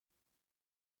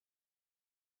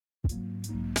Hey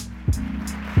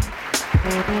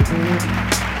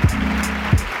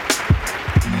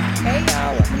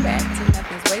y'all, welcome back to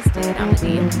Nothing's Wasted. I'm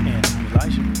Adia. And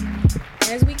Elisha.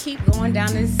 As we keep going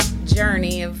down this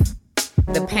journey of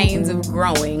the pains of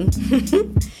growing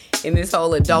in this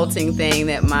whole adulting thing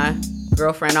that my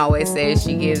girlfriend always says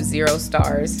she gives 0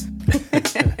 stars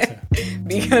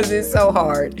because it's so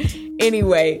hard.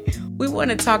 Anyway, we want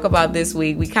to talk about this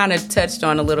week. We kind of touched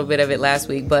on a little bit of it last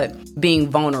week, but being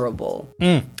vulnerable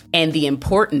and the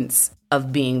importance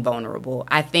of being vulnerable.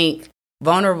 I think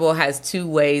vulnerable has 2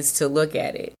 ways to look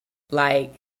at it.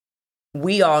 Like,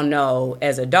 we all know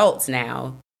as adults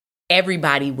now,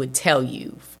 everybody would tell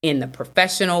you in the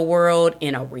professional world,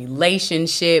 in a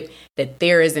relationship, that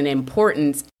there is an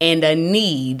importance and a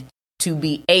need to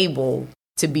be able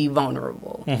to be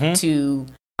vulnerable, to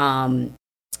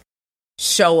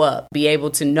show up, be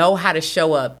able to know how to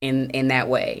show up in that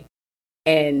way.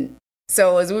 And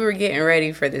so as we were getting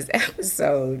ready for this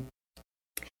episode,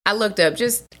 I looked up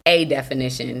just a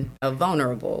definition of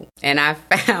vulnerable, and I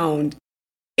found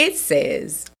it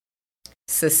says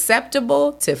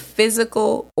susceptible to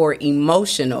physical or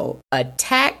emotional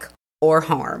attack or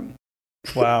harm.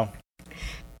 Wow.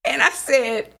 And I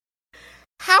said,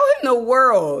 how in the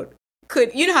world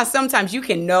could, you know how sometimes you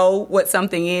can know what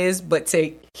something is, but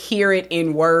to hear it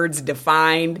in words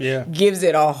defined gives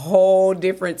it a whole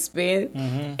different spin.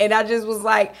 And I just was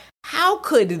like, how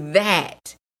could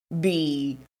that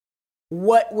be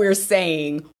what we're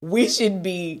saying we should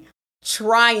be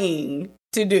trying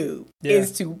to do,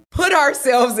 is to put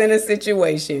ourselves in a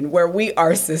situation where we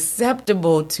are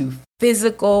susceptible to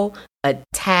physical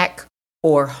attack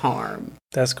or harm.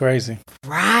 That's crazy.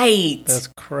 Right. That's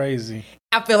crazy.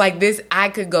 I feel like I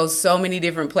could go so many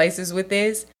different places with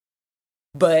this,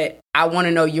 but I want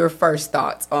to know your first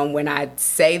thoughts on when I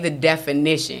say the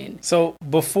definition. So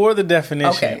before the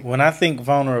definition, when I think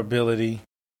vulnerability,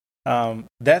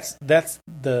 that's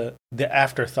the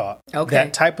afterthought. Okay.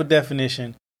 That type of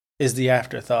definition is the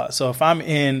afterthought. So if I'm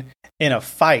in a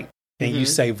fight and you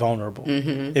say vulnerable,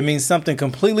 it means something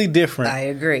completely different. I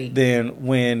agree. Than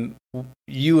when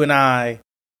you and I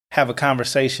have a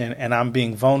conversation and I'm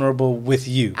being vulnerable with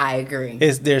you. I agree.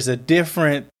 There's a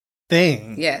different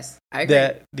thing. Yes, I agree.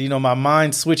 That, my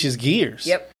mind switches gears.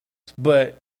 Yep.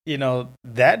 But,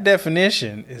 that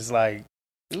definition is like,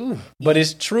 ooh, but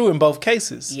it's true in both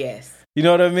cases. Yes. You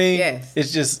know what I mean? Yes.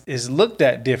 It's looked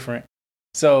at different.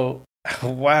 So,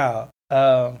 wow.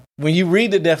 When you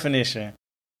read the definition,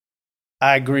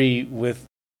 I agree with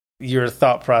your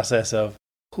thought process of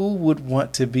who would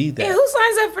want to be that? Yeah, who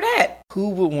signs up for that? Who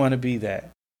would want to be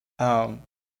that?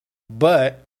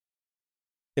 But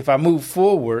if I move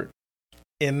forward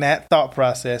in that thought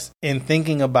process in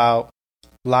thinking about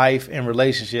life and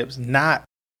relationships, not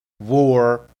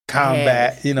war,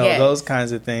 combat, those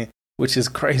kinds of things, which is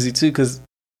crazy too, because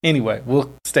anyway,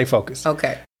 we'll stay focused.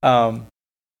 Okay. I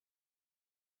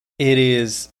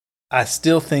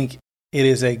still think it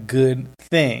is a good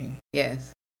thing.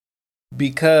 Yes.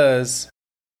 Because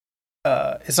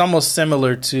it's almost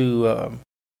similar to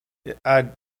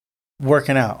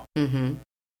working out. When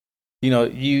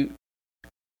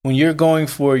you're going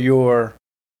for your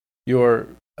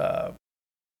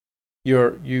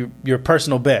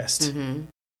personal best,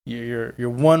 your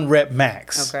 1 rep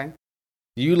max. Okay.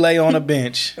 You lay on a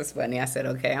bench. That's funny. I said,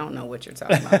 okay, I don't know what you're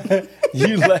talking about.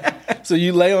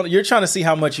 you lay on, you're trying to see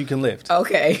how much you can lift.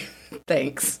 Okay.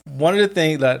 Thanks. One of the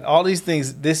things that all these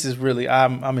things, this is really,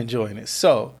 I'm enjoying it.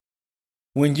 So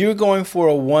when you're going for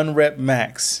a 1 rep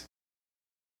max,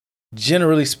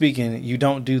 generally speaking, you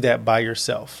don't do that by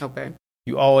yourself. Okay.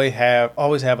 You always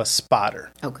have a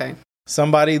spotter. Okay.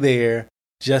 Somebody there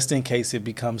just in case it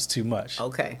becomes too much.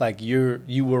 Okay. Like you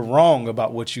were wrong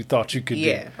about what you thought you could do.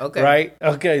 Yeah. Okay. Right?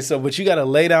 Okay. So, but you got to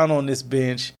lay down on this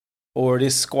bench or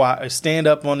this squat or stand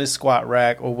up on this squat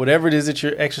rack or whatever it is that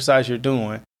your exercise you're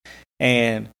doing.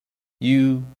 And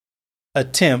you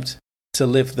attempt to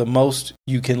lift the most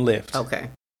you can lift. Okay.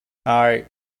 All right.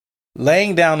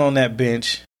 Laying down on that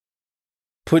bench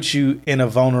puts you in a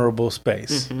vulnerable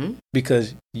space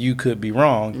because you could be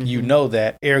wrong. You know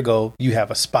that, ergo, you have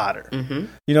a spotter. You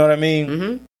know what I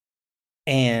mean?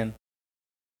 And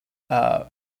the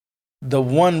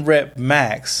 1 rep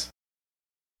max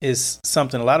is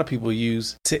something a lot of people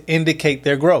use to indicate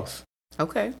their growth.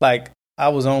 Okay. Like, I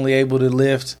was only able to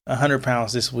lift 100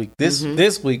 pounds this week.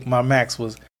 This week, my max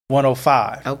was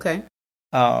 105. Okay.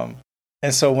 And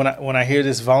so when I hear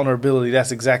this vulnerability,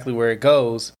 that's exactly where it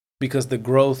goes, because the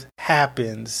growth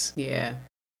happens. Yeah.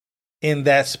 In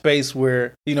that space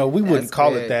where, we wouldn't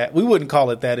call it that. We wouldn't call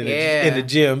it that in the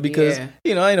gym because,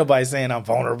 ain't nobody saying I'm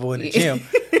vulnerable in the gym.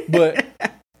 But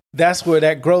that's where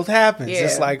that growth happens. Yeah.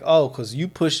 It's like, because you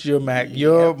pushed your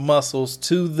muscles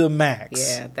to the max.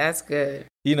 Yeah, that's good.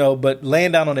 But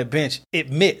laying down on that bench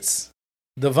admits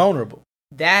the vulnerable.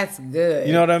 That's good.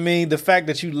 You know what I mean? The fact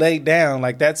that you laid down,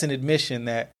 like, that's an admission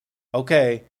that,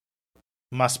 okay,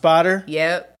 my spotter.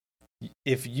 Yep.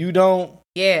 If you don't,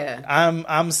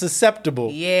 I'm susceptible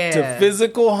to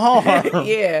physical harm.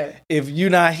 If you're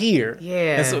not here.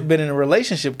 Yeah. And so, but in a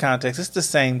relationship context, it's the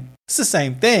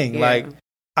same thing. Yeah. Like,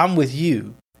 I'm with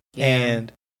you,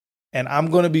 and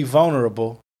I'm going to be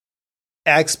vulnerable.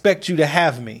 I expect you to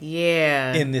have me.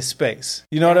 Yeah. In this space.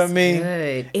 You know what I mean?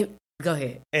 Good. Go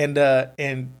ahead.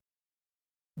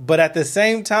 But at the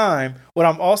same time, what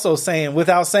I'm also saying,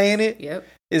 without saying it,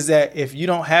 is that if you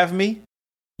don't have me,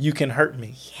 you can hurt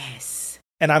me. Yes.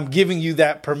 And I'm giving you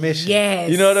that permission. Yes.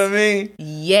 You know what I mean?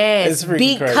 Yes.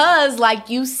 Because, crazy. Like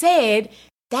you said,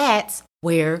 that's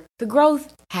where the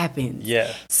growth happens.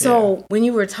 Yeah. So when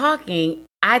you were talking,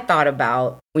 I thought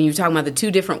about, when you were talking about the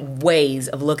two different ways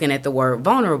of looking at the word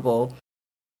vulnerable,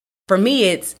 for me,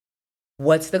 it's,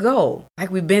 what's the goal?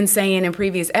 Like we've been saying in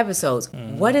previous episodes,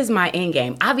 what is my end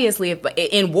game? Obviously, if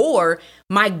in war,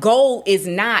 my goal is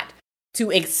not to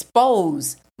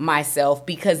expose myself,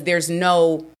 because there's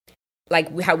no,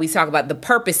 like how we talk about the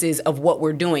purposes of what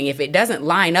we're doing. If it doesn't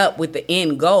line up with the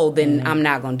end goal, then I'm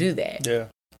not going to do that. Yeah.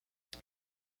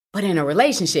 But in a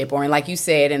relationship, or in, like you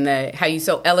said, in how you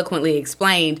so eloquently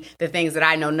explained the things that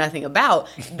I know nothing about,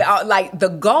 like the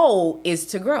goal is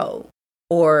to grow,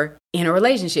 or in a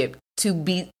relationship to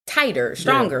be tighter,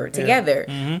 stronger together.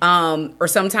 Or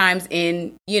sometimes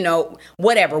in,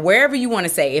 whatever, wherever you want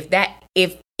to say,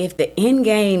 if the end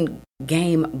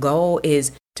game goal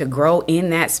is to grow in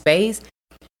that space,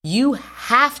 you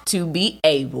have to be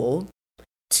able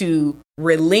to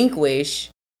relinquish.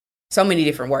 So many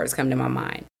different words come to my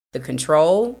mind. The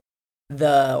control,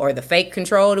 the fake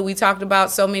control that we talked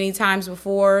about so many times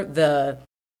before, the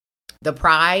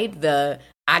pride,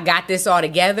 I got this all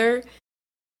together,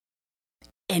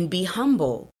 and be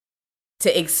humble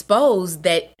to expose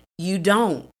that you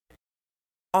don't.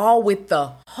 All with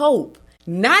the hope,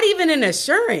 not even an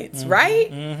assurance,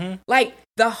 right? Mm-hmm. Like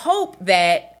the hope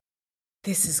that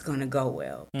this is going to go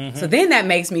well. Mm-hmm. So then that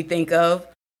makes me think of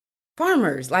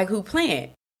farmers, like who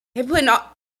plant. They're putting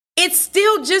all, it's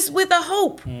still just with a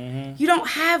hope. Mm-hmm. You don't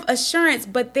have assurance,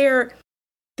 but there's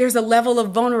a level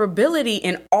of vulnerability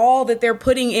in all that they're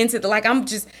putting into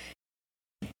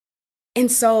and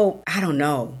so I don't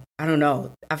know.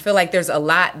 I feel like there's a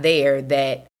lot there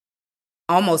that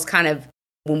almost kind of,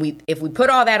 if we put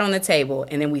all that on the table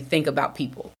and then we think about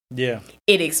people, it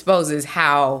exposes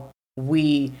how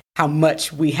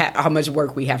much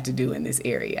work we have to do in this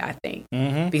area, I think.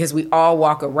 Mm-hmm. Because we all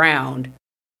walk around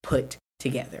put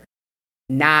together,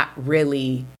 not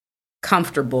really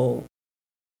comfortable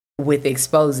with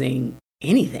exposing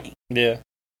anything. Yeah.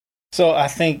 So I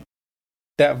think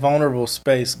that vulnerable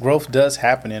space, growth does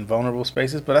happen in vulnerable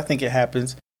spaces, but I think it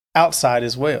happens outside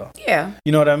as well. Yeah.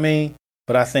 You know what I mean?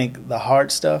 But I think the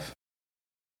hard stuff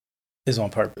is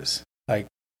on purpose. Like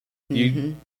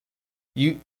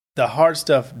the hard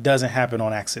stuff doesn't happen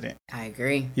on accident. I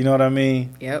agree. You know what I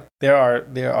mean? Yep. There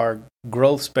are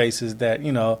growth spaces that,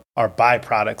 are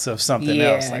byproducts of something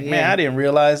else. Like, man, I didn't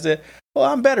realize that. Well,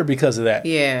 I'm better because of that.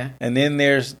 Yeah. And then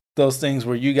there's those things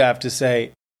where you have to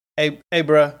say, hey,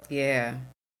 bruh. Yeah.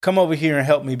 Come over here and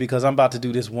help me because I'm about to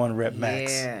do this 1 rep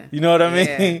max. Yeah. You know what I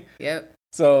mean? Yep.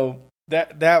 So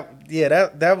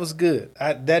that was good.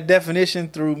 That definition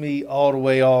threw me all the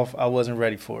way off. I wasn't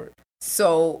ready for it.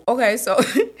 So, okay. So,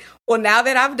 well, now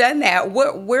that I've done that,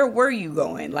 where were you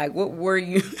going? Like, what were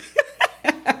you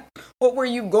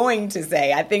going to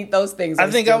say? I think those things are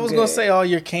I think I was going to say all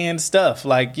your canned stuff.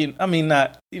 Like,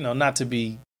 not to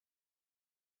be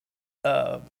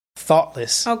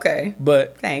thoughtless. Okay.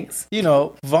 But thanks.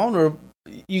 Vulnerable.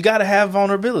 You got to have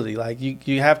vulnerability. Like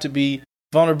you have to be.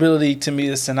 Vulnerability to me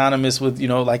is synonymous with,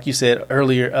 like you said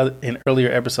earlier in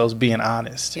earlier episodes, being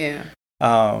honest. Yeah.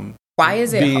 Why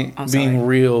is it being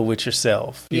real with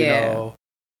yourself? You know,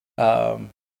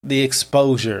 the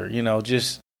exposure.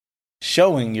 Just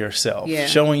showing yourself,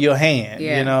 showing your hand.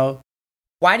 Yeah.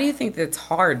 Why do you think that's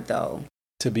hard though?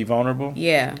 To be vulnerable?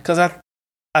 Yeah. Because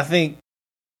I think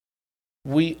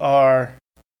we are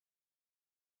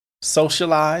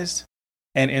socialized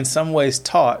and in some ways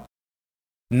taught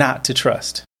not to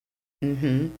trust.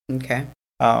 Mm-hmm. Okay.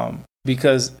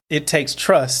 Because it takes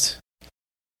trust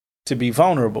to be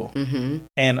vulnerable. Mm-hmm.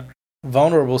 And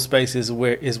vulnerable space is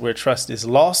where trust is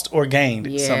lost or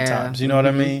gained sometimes. You know what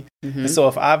I mean? Mm-hmm. And so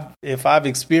if I've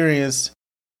experienced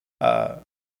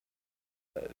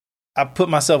I put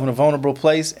myself in a vulnerable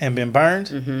place and been burned,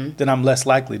 then I'm less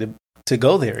likely to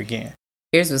go there again.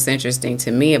 Here's what's interesting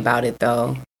to me about it,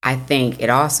 though. I think it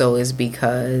also is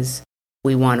because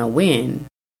we want to win.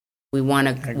 We want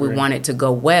it to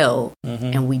go well,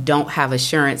 and we don't have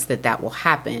assurance that will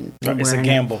happen. It's a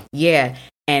gamble.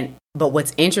 But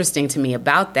what's interesting to me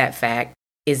about that fact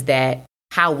is that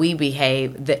how we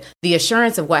behave, the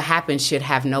assurance of what happens should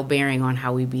have no bearing on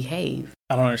how we behave.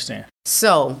 I don't understand.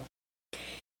 So,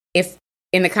 if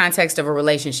in the context of a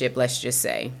relationship, let's just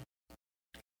say,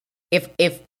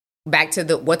 if back to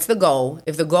what's the goal?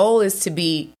 If the goal is to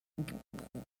be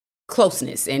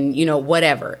closeness and,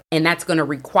 whatever, and that's going to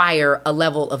require a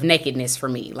level of nakedness for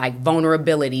me, like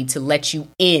vulnerability to let you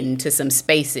into some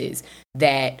spaces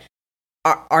that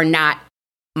are not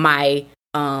my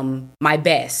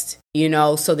best,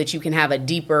 so that you can have a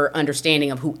deeper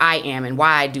understanding of who I am and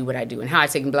why I do what I do and how I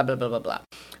take blah, blah, blah, blah,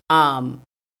 blah.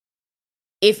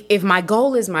 If my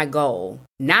goal is my goal,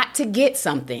 not to get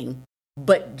something,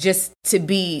 but just to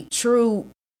be true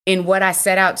in what I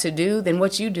set out to do, then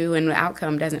what you do and the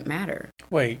outcome doesn't matter.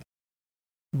 Wait,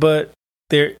 but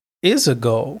there is a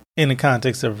goal in the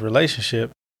context of a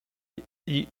relationship.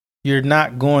 You're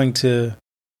not going to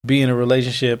be in a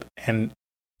relationship and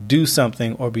do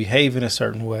something or behave in a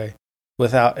certain way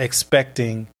without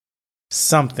expecting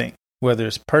something, whether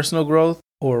it's personal growth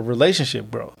or relationship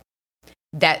growth.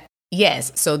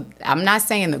 Yes. So I'm not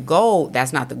saying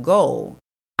that's not the goal.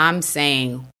 I'm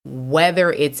saying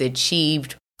whether it's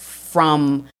achieved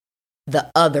from the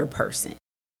other person.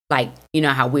 Like,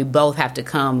 how we both have to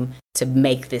come to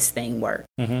make this thing work.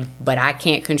 But I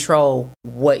can't control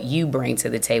what you bring to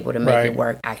the table to make it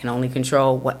work. I can only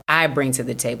control what I bring to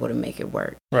the table to make it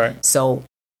work. Right. So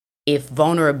if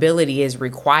vulnerability is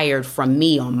required from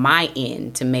me on my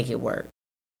end to make it work,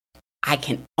 I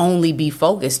can only be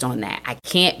focused on that. I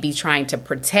can't be trying to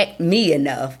protect me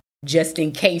enough just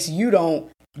in case you don't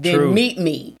then meet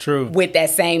me with that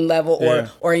same level,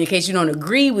 or in case you don't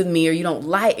agree with me or you don't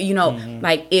like,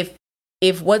 like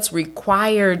if what's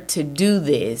required to do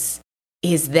this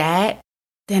is that,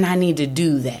 then I need to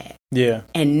do that. Yeah.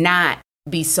 And not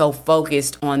be so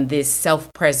focused on this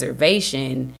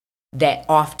self-preservation that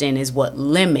often is what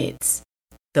limits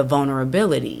the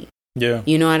vulnerability. Yeah.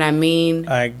 You know what I mean?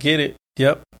 I get it.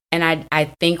 Yep. And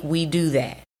I think we do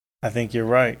that. I think you're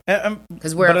right.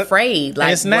 Because we're afraid.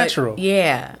 Like, it's natural.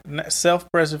 Yeah.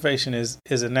 Self-preservation is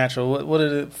a natural. What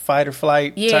is it? Fight or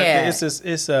flight? Yeah.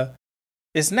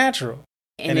 It's natural.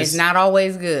 And it's not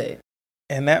always good.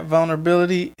 And that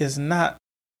vulnerability is not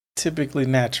typically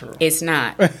natural. It's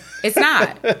not. It's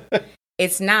not.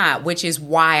 It's not, which is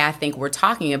why I think we're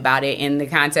talking about it in the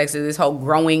context of this whole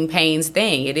growing pains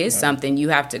thing. It is something you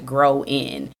have to grow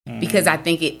in because I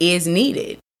think it is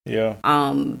needed. Yeah.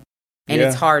 And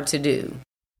it's hard to do.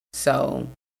 So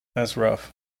that's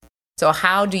rough. So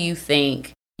how do you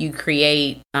think you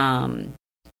create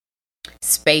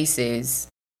spaces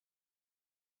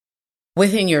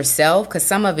within yourself? Because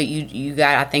some of it you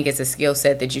got, I think it's a skill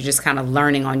set that you're just kind of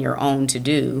learning on your own to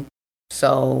do.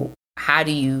 So how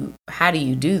do you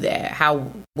do that?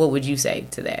 What would you say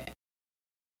to that?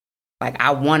 Like,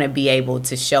 I want to be able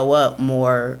to show up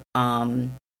more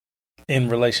in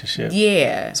relationship.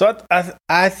 Yeah. So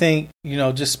I think,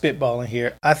 just spitballing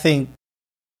here, I think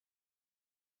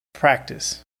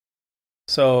practice.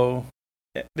 So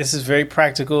this is very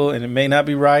practical and it may not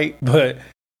be right, but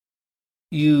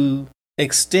you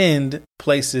extend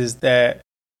places that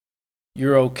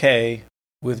you're okay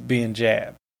with being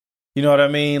jabbed. You know what I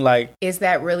mean? Like, is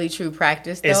that really true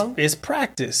practice though? It's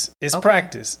practice. It's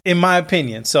practice, in my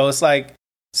opinion. So it's like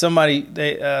someone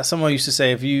used to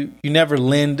say, if you never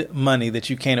lend money that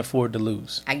you can't afford to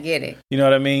lose. I get it. You know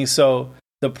what I mean? So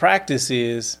the practice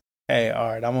is, hey, all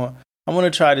right, I'm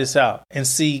gonna try this out and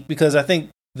see, because I think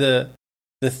the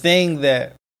thing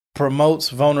that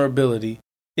promotes vulnerability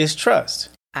is trust.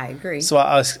 I agree. So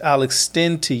I'll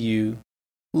extend to you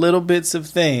little bits of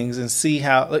things and see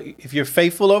how, if you're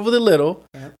faithful over the little,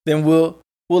 then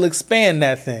we'll expand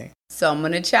that thing. So I'm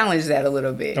going to challenge that a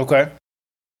little bit. Okay.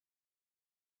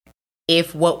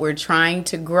 If what we're trying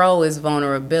to grow is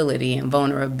vulnerability, and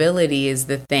vulnerability is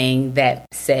the thing that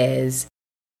says,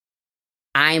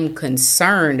 I'm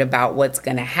concerned about what's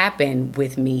going to happen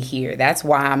with me here. That's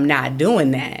why I'm not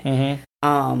doing that.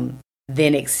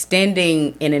 Then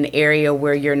extending in an area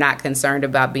where you're not concerned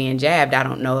about being jabbed, I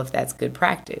don't know if that's good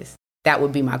practice. That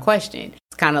would be my question.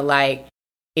 It's kind of like,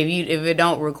 if it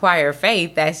don't require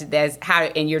faith, that's how,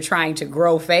 and you're trying to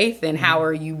grow faith, then how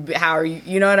are you,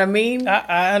 you know what I mean?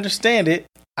 I understand it.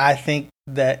 I think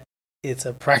that it's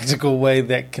a practical way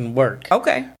that can work.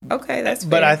 Okay, that's fair.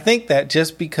 But I think that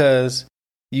just because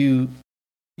you'll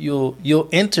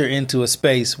enter into a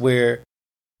space where,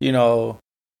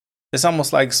 it's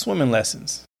almost like swimming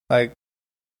lessons. Like,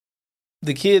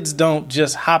 the kids don't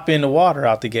just hop in the water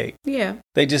out the gate. Yeah.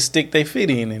 They just stick their feet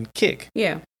in and kick.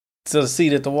 Yeah. So to see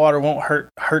that the water won't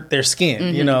hurt their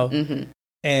skin,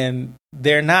 and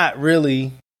they're not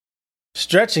really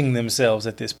stretching themselves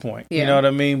at this point. Yeah. You know what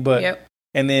I mean? But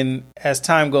and then as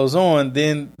time goes on,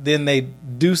 then they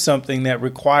do something that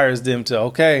requires them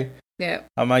to,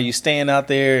 you stand out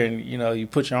there and you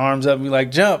put your arms up and you like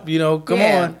jump, come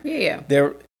on. Yeah.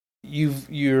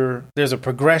 There's a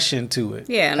progression to it.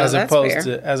 Yeah, no, as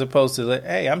opposed to like,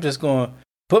 hey, I'm just going to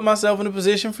put myself in a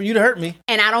position for you to hurt me.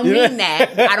 And I don't mean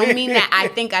that. I don't mean that. I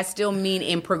think I still mean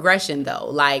in progression though.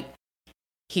 Like,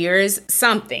 here's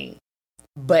something.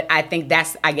 But I think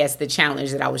that's, I guess, the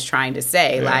challenge that I was trying to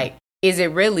say. Yeah. Like, is it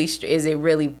really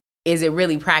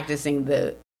practicing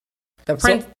the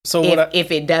principle if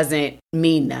it doesn't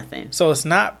mean nothing? So it's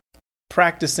not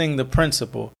practicing the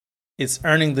principle. It's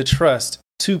earning the trust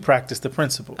to practice the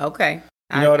principle. Okay.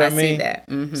 You know what I mean? See that.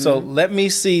 Mm-hmm. So let me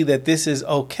see that this is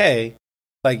okay.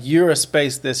 Like, you're a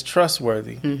space that's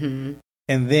trustworthy. Mm-hmm.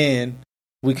 And then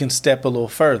we can step a little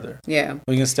further. Yeah.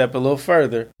 We can step a little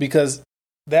further because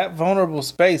that vulnerable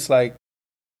space, like,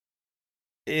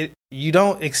 you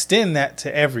don't extend that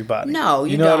to everybody. No,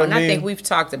 you don't. And I think we've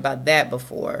talked about that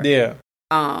before. Yeah.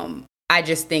 I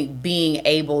just think being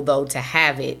able, though, to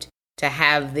have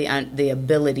the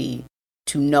ability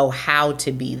to know how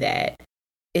to be that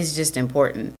is just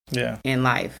important. Yeah. In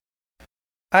life.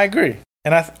 I agree.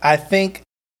 And I think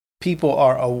people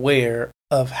are aware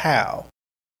of how.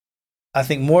 I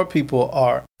think more people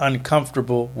are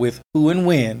uncomfortable with who and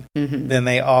when than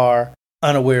they are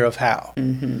unaware of how.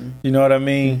 Mm-hmm. You know what I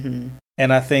mean? Mm-hmm.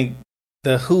 And I think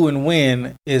the who and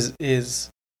when is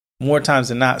more times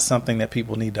than not something that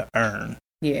people need to earn.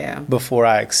 Yeah. Before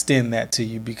I extend that to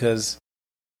you, because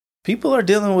people are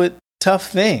dealing with tough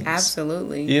things.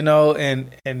 Absolutely.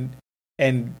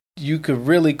 And you could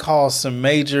really cause some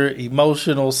major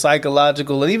emotional,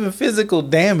 psychological, and even physical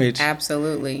damage.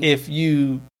 Absolutely. If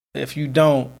you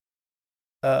don't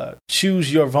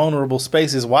choose your vulnerable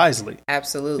spaces wisely.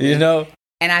 Absolutely.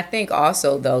 And I think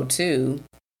also, though, too,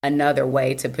 another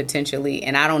way to potentially,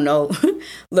 and I don't know,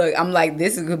 look, I'm like,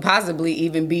 this could possibly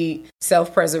even be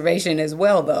self-preservation as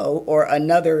well, though, or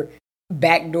another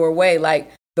backdoor way.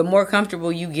 Like, the more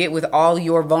comfortable you get with all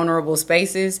your vulnerable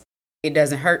spaces, it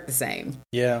doesn't hurt the same.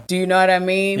 Yeah. Do you know what I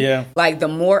mean? Yeah. Like, the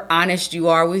more honest you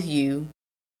are with you,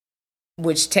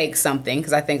 which takes something,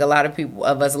 because I think a lot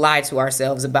of us lie to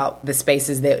ourselves about the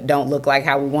spaces that don't look like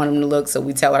how we want them to look. So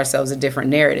we tell ourselves a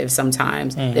different narrative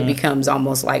sometimes that becomes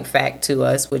almost like fact to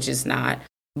us, which is not.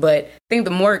 But I think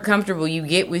the more comfortable you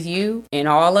get with you in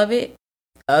all of it,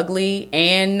 ugly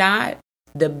and not,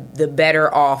 the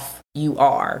better off you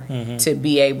are to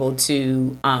be able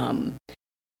to,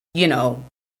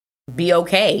 be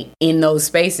okay in those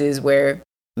spaces where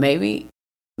maybe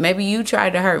you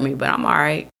tried to hurt me, but I'm all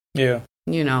right. Yeah.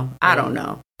 I don't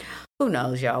know. Who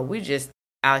knows, y'all? We just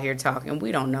out here talking.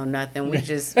 We don't know nothing. We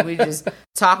just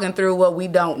talking through what we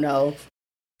don't know,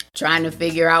 trying to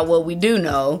figure out what we do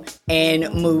know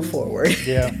and move forward.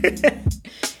 Yeah.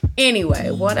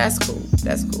 Anyway, well, that's cool.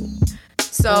 That's cool.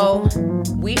 So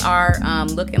we are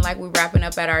looking like we're wrapping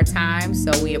up at our time.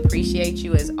 So we appreciate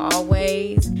you as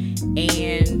always.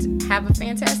 And have a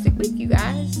fantastic week, you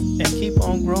guys. And keep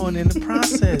on growing in the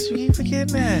process. You keep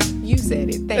forgetting that. You said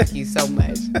it. Thank you so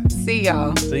much. See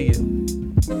y'all. See you.